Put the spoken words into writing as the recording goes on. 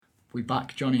We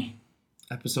back, Johnny.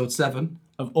 Episode 7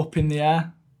 Of Up in the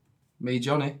Air. Me,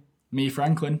 Johnny. Me,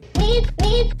 Franklin. Me,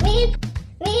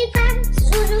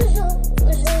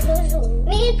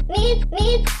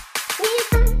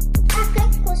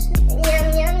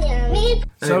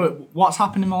 So, what's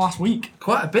happened in the last week?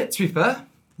 Quite a bit, to be fair.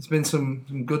 There's been some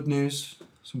good news,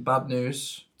 some bad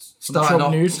news. Some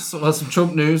Trump news. Well, some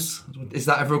Trump news. Is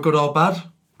that ever good or bad?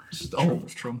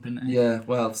 Trump's Trump, isn't it? Yeah,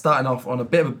 well, starting off on a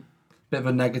bit of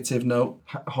a negative note.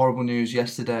 Horrible news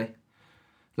yesterday.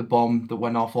 The bomb that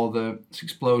went off, or the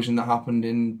explosion that happened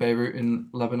in Beirut in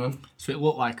Lebanon. So it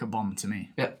looked like a bomb to me.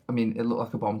 Yeah, I mean, it looked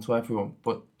like a bomb to everyone,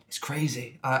 but it's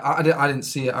crazy. I didn't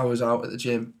see it. I was out at the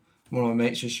gym. One of my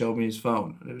mates just showed me his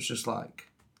phone, and it was just like...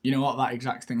 You know what? That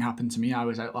exact thing happened to me. I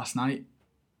was out last night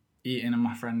eating, and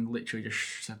my friend literally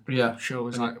just said, "Show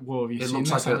us like, whoa, have you seen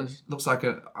this?" Looks like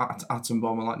an atom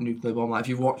bomb or like nuclear bomb. Like if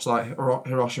you've watched like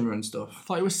Hiroshima and stuff. I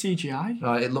thought it was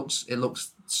CGI. It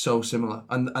looks so similar,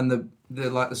 and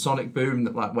the sonic boom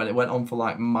that like when it went on for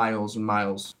like miles and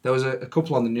miles. There was a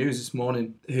couple on the news this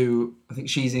morning who, I think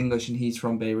she's English and he's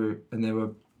from Beirut, and they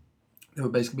were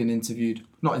basically being interviewed.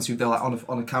 Not interviewed. They're like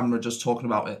on a camera just talking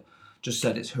about it. Just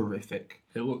said it's horrific.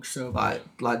 It looks so bad.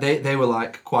 Like they were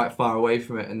like quite far away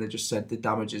from it, and they just said the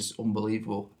damage is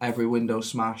unbelievable. Every window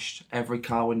smashed, every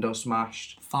car window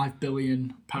smashed. £5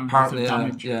 billion Apparently, of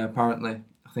damage. Yeah, apparently.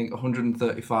 I think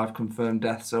 135 confirmed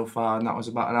deaths so far, and that was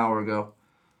about an hour ago.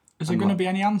 Is there going to be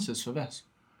any answers for this?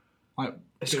 Like,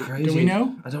 it's crazy. Do we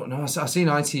know? I don't know. I seen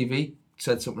ITV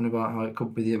said something about how it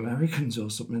could be the Americans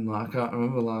or something like. I can't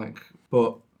remember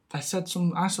but. I saw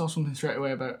something straight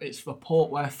away about it's the port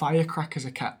where firecrackers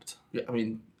are kept. Yeah, I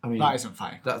mean that isn't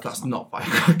firecrackers. That's not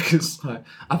firecrackers. Like,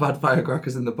 I've had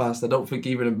firecrackers in the past. I don't think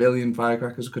even a million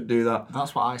firecrackers could do that.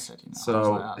 That's what I said. You know?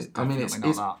 So it's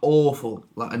awful.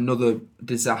 Like another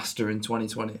disaster in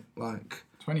 2020. Like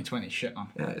 2020, shit man.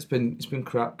 Yeah, it's been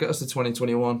crap. Get us to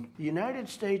 2021. The United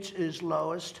States is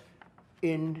lowest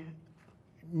in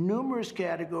numerous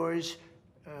categories.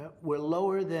 We're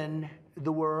lower than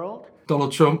the world.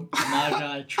 Donald Trump. My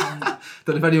guy, Trump. Don't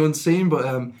know if anyone's seen, but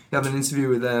he had an interview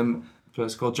with a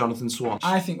person called Jonathan Swan.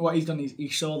 I think what he's done is he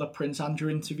saw the Prince Andrew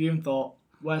interview and thought,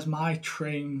 where's my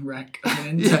train wreck of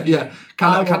an interview? Yeah.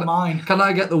 Can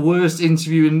I get the worst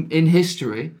interview in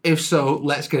history? If so,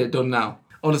 let's get it done now.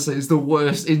 Honestly, it's the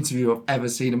worst interview I've ever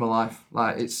seen in my life.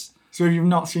 Like it's. So if you've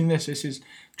not seen this is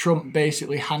Trump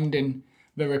basically handing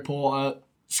the reporter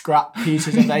scrap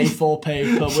pieces of A4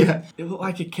 paper with it looked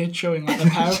like a kid showing like the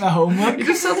parent their homework. He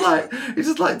just had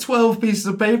like 12 pieces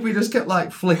of paper. He just kept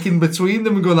like flicking between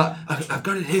them and going like, I've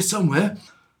got it here somewhere.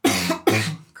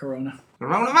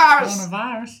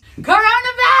 Coronavirus.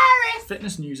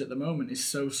 Fitness news at the moment is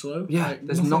so slow. Yeah, like,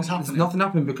 there's nothing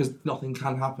happening because nothing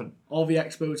can happen. All the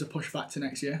expos are pushed back to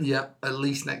next year. Yeah, at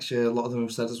least next year. A lot of them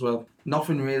have said as well.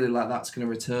 Nothing really like that's going to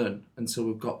return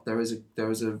until there is a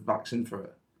vaccine for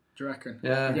it. Do you reckon?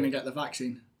 Yeah. You're going to get the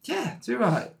vaccine? Yeah, do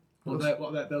right. What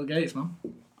about Bill Gates, man?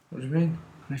 What do you mean?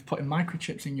 He's putting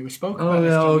microchips in. You were spoken about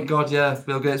this, yeah, Johnny. oh God, yeah.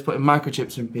 Bill Gates putting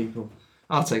microchips in people.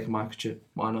 I'll take a microchip.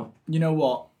 Why not? You know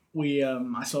what?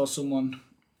 I saw someone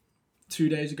 2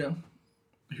 days ago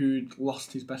who'd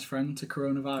lost his best friend to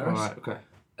coronavirus. All right, okay.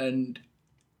 And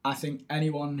I think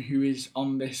anyone who is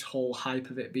on this whole hype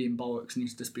of it being bollocks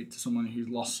needs to speak to someone who's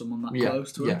lost someone that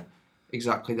close to him. Yeah,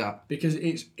 exactly that. Because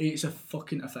it's a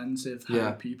fucking offensive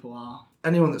how people are.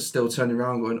 Anyone that's still turning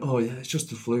around going, oh yeah, it's just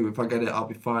the flu. If I get it, I'll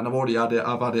be fine. I've already had it.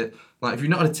 I've had it. Like, if you've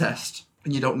not had a test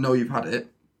and you don't know you've had it,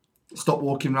 stop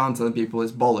walking around telling people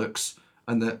it's bollocks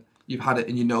and that you've had it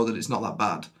and you know that it's not that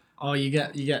bad. Oh, you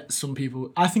get some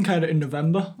people. I think I had it in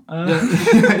November.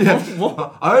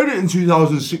 What? I had it in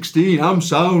 2016. I'm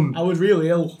sound. I was really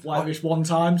ill this one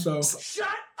time. So shut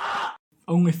up.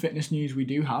 Only fitness news we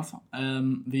do have.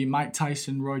 The Mike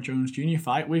Tyson Roy Jones Jr.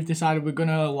 fight. We've decided we're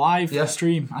gonna live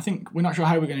stream. I think we're not sure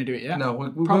how we're gonna do it yet. No,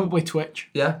 we probably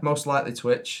Twitch. Yeah, most likely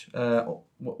Twitch.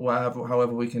 However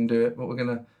we can do it, but we're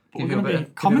gonna give you a bit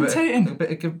of commentating. A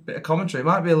bit of commentary. It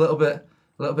might be a little bit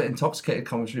intoxicated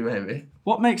commentary, maybe.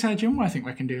 What makes our gym? I think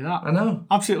we can do that. I know.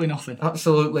 Absolutely nothing.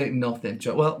 Absolutely nothing.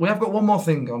 Well, we have got one more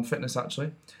thing on fitness,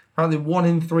 actually. Apparently 1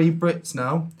 in 3 Brits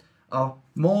now are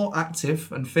more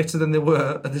active and fitter than they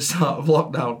were at the start of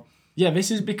lockdown. Yeah,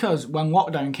 this is because when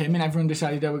lockdown came in, everyone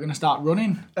decided they were going to start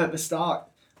running. At the start,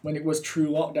 when it was true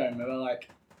lockdown, they were like,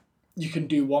 you can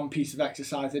do one piece of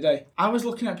exercise a day. I was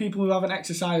looking at people who haven't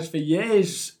exercised for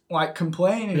years, like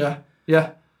complaining.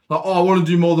 Yeah. Like, I want to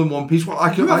do more than one piece.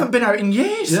 Well, You haven't been out in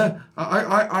years. Yeah,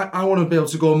 I want to be able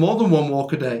to go more than one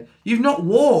walk a day. You've not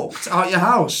walked out your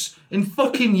house in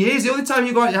fucking years. The only time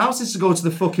you go out your house is to go to the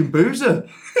fucking boozer.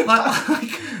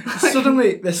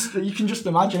 Suddenly, you can just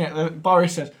imagine it.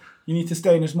 Boris says, you need to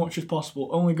stay in as much as possible.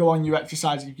 Only go on your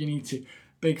exercise if you need to.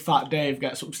 Big fat Dave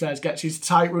gets upstairs, gets his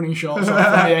tight running shorts on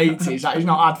from the 80s that he's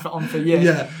not had on for years.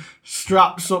 Yeah.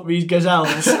 Straps up these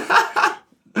gazelles.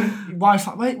 Wife's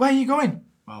like, where are you going?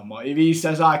 Well, what if he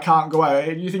says I can't go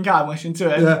out? You think I'm listening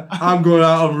to him? Yeah, I'm going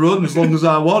out on run as long as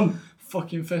I want.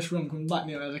 Fucking first run comes back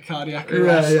near as a cardiac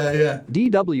arrest. Yeah.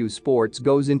 DW Sports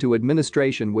goes into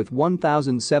administration with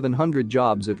 1,700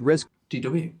 jobs at risk.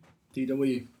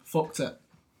 DW. Fucked it.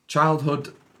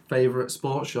 Childhood favourite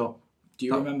sports shop. Do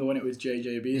you remember when it was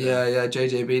JJB? Yeah,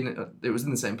 JJB. It was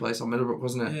in the same place on Middlebrook,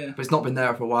 wasn't it? Yeah. But it's not been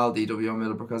there for a while, DW on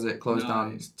Middlebrook, has it? Closed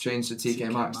down. It's changed to TK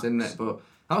Maxx, Maxx. didn't it? But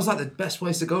that was like the best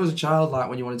place to go as a child, like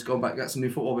when you wanted to go back and get some new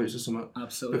football boots or something.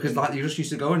 Absolutely. Because like you just used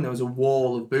to go and there was a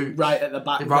wall of boots. Right at the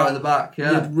back. Right at the back,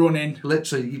 yeah. You'd run in.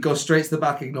 Literally, you'd go straight to the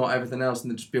back, ignore everything else, and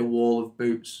there'd just be a wall of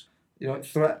boots. You know,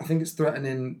 I think it's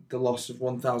threatening the loss of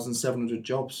 1,700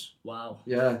 jobs. Wow.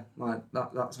 Yeah, like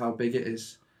that's how big it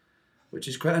is. Which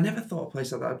is great. I never thought a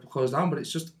place like that would close down, but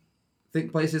it's just, I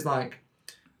think places like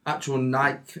actual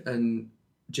Nike and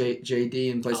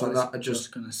JD and places like that are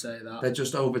just going to say that. They're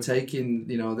just overtaking,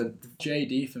 you know, the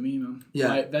JD for me, man. Yeah.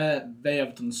 Like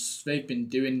they've been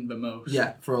doing the most.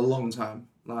 Yeah, for a long time.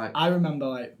 Like I remember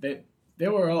like they've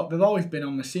always been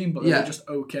on the scene, but they were just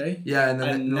okay. Yeah, and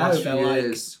then in the last few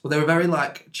years, well, they were very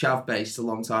like chav based a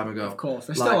long time ago. Of course,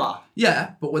 they like, still are.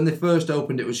 Yeah, but when they first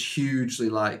opened, it was hugely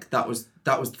like that was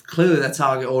clearly their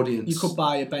target audience. You could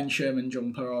buy a Ben Sherman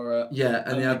jumper or a and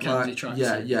they had Mackenzie like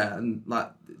tracksuit. and like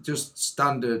just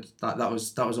standard like that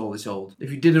was all they sold.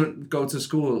 If you didn't go to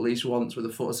school at least once with a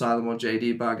Foot Asylum or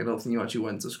JD bag, I don't think you actually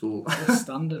went to school. It's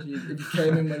standard. If you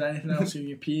came in with anything else,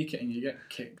 you peek it and you get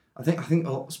kicked. I think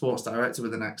Sports Direct were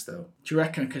the next though. Do you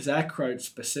reckon? Because they're crowd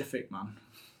specific, man.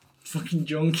 Fucking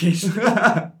junkies.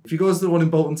 If you go to the one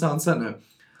in Bolton Town Centre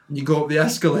and you go up the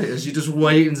escalators, you're just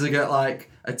waiting to get like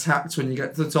attacked when you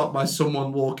get to the top by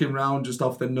someone walking around just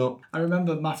off the nut. I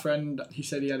remember my friend, he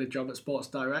said he had a job at Sports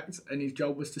Direct and his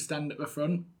job was to stand at the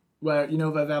front where, you know,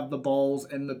 where they have the balls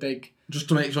in the big... Just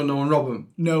to make sure no one rob them?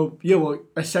 No, yeah, well,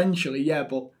 essentially, yeah,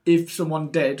 but if someone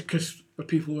did, because the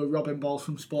people who are robbing balls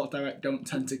from Sports Direct don't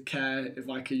tend to care if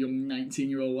like a young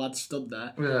 19-year-old lad stood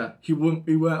there. Yeah. He weren't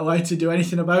allowed to do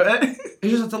anything about it.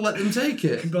 He just had to let them take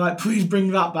it? He'd be like, please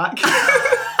bring that back.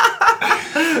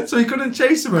 So he couldn't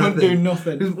chase them or anything? Couldn't do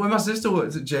nothing. When my sister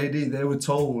worked at JD, they were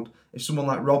told if someone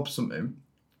like robbed something,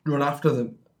 run after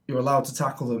them. You're allowed to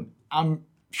tackle them. I'm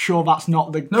sure that's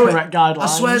not the correct guidelines. I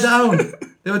swear down.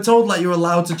 They were told like you're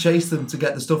allowed to chase them to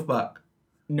get the stuff back.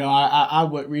 No, I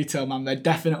work retail, man. They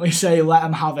definitely say let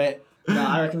them have it. No,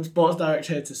 I reckon Sports Direct's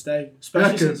here to stay.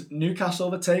 Especially since Newcastle,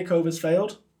 the takeover's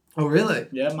failed. Oh, really?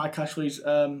 Yeah, Mike Ashley's,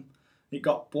 it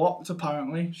got blocked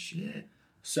apparently. Shit.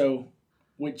 So,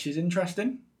 which is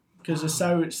interesting. Because the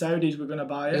Saudis were going to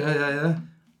buy it. Yeah.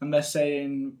 And they're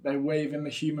saying, they're waving the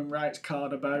human rights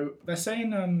card about. They're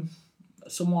saying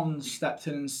someone stepped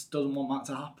in and doesn't want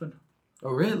that to happen.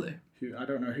 Oh, really? I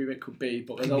don't know who it could be,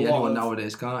 but It there's can a be lot anyone of...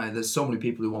 nowadays, can't it? There's so many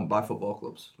people who want to buy football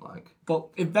clubs. Like, But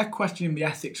if they're questioning the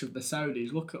ethics of the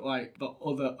Saudis, look at like the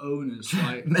other owners,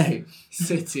 like mate,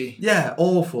 City, yeah,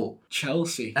 awful.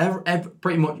 Chelsea. Every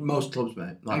pretty much most clubs,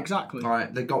 mate. Like, Exactly. All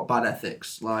right, they got bad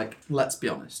ethics. Like, let's be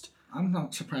honest. I'm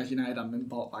not surprised United haven't been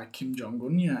bought by Kim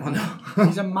Jong-un yet. I know.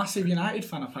 He's a massive United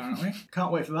fan, apparently.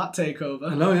 Can't wait for that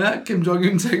takeover. I know, yeah. Kim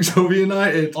Jong-un takes over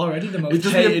United. Already the most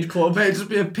hated club. Mate, just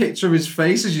be a picture of his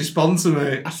face as your sponsor,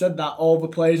 mate. I said that all the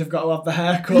players have got to have the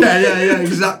haircut. Yeah,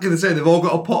 exactly the same. They've all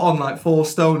got to put on like 4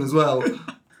 stone as well.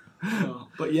 Oh,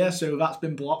 but yeah, so that's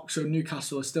been blocked. So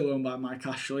Newcastle is still owned by Mike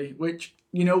Ashley, which,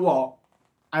 you know what?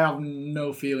 I have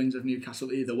no feelings of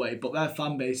Newcastle either way, but their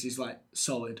fan base is like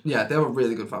solid. Yeah, they have a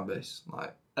really good fan base.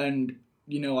 Like, and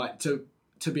you know, like to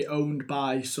be owned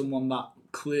by someone that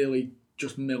clearly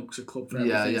just milks a club for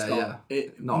everything.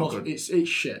 It's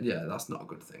shit. Yeah, that's not a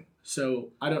good thing.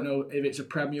 So I don't know if it's a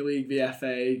Premier League, the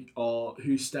FA, or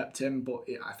who stepped in, but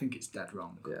I think it's dead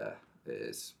wrong. Yeah, it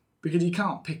is. Because you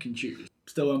can't pick and choose.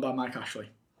 Still owned by Mike Ashley.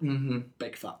 Mm-hmm.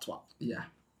 Big fat twat. Yeah,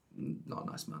 not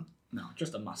a nice man. No,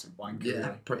 just a massive wanker. Yeah,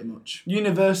 really. pretty much.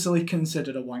 Universally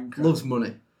considered a wanker. Loves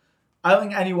money. I don't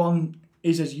think anyone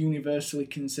is as universally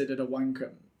considered a wanker.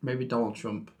 Maybe Donald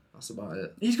Trump. That's about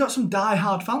it. He's got some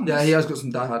die-hard fans. Yeah, he has got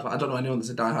some die-hard fans. I don't know anyone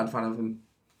that's a die-hard fan of him.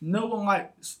 No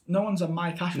one's a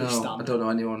Mike Ashley No, stan. I don't know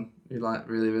anyone who like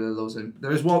really loves him.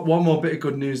 There is one more bit of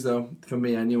good news though for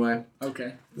me anyway.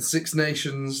 Okay. The Six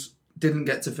Nations didn't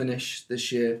get to finish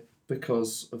this year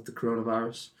because of the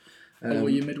coronavirus. Were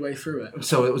you midway through it?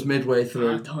 So it was midway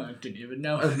through. I didn't even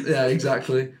know. Yeah,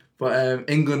 exactly. But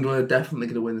England were definitely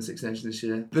going to win the Six Nations this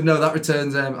year. But no, that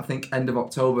returns, I think, end of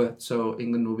October. So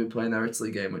England will be playing their Italy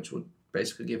game, which would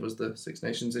basically give us the Six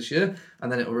Nations this year.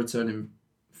 And then it will return in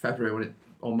February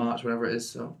or March, whenever it is.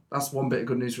 So that's one bit of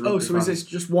good news for rugby so is this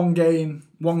just one game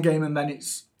and then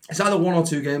it's... It's either 1 or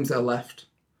 2 games that are left.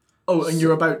 Oh, and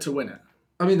you're about to win it?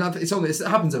 I mean, it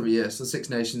happens every year. So the Six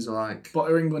Nations are like...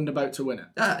 But are England about to win it?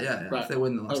 Yeah. Right. If they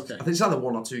win the last... Okay. I think it's either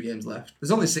 1 or 2 games left.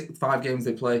 There's only 5 games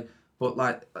they play. But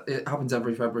like it happens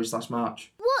every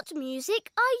February/March. What music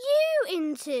are you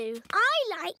into?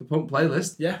 I like The Pump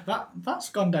playlist. Yeah, that's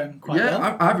gone down quite well.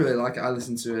 Yeah, I really like it. I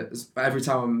listen to it every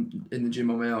time I'm in the gym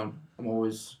on my own. I'm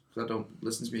always because I don't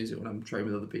listen to music when I'm training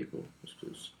with other people.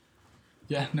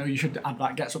 Yeah, no, you should add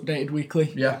that. Gets updated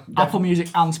weekly. Yeah, Apple Music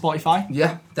and Spotify.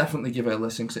 Yeah, definitely give it a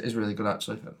listen because it is really good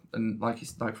actually. And like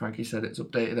Frankie said, it's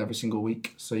updated every single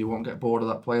week, so you won't get bored of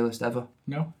that playlist ever.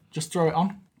 No, just throw it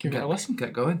on. Give it a listen.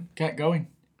 Get going. Get going.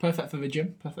 Perfect for the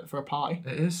gym. Perfect for a party.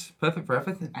 It is perfect for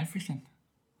everything. Everything.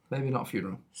 Maybe not a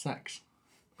funeral. Sex.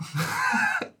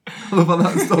 I love how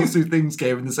those 2 things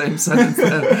came in the same sentence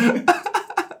then.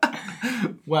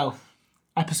 Well,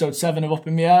 episode 7 of Up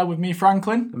in the Air with me,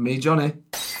 Franklin. And me, Johnny.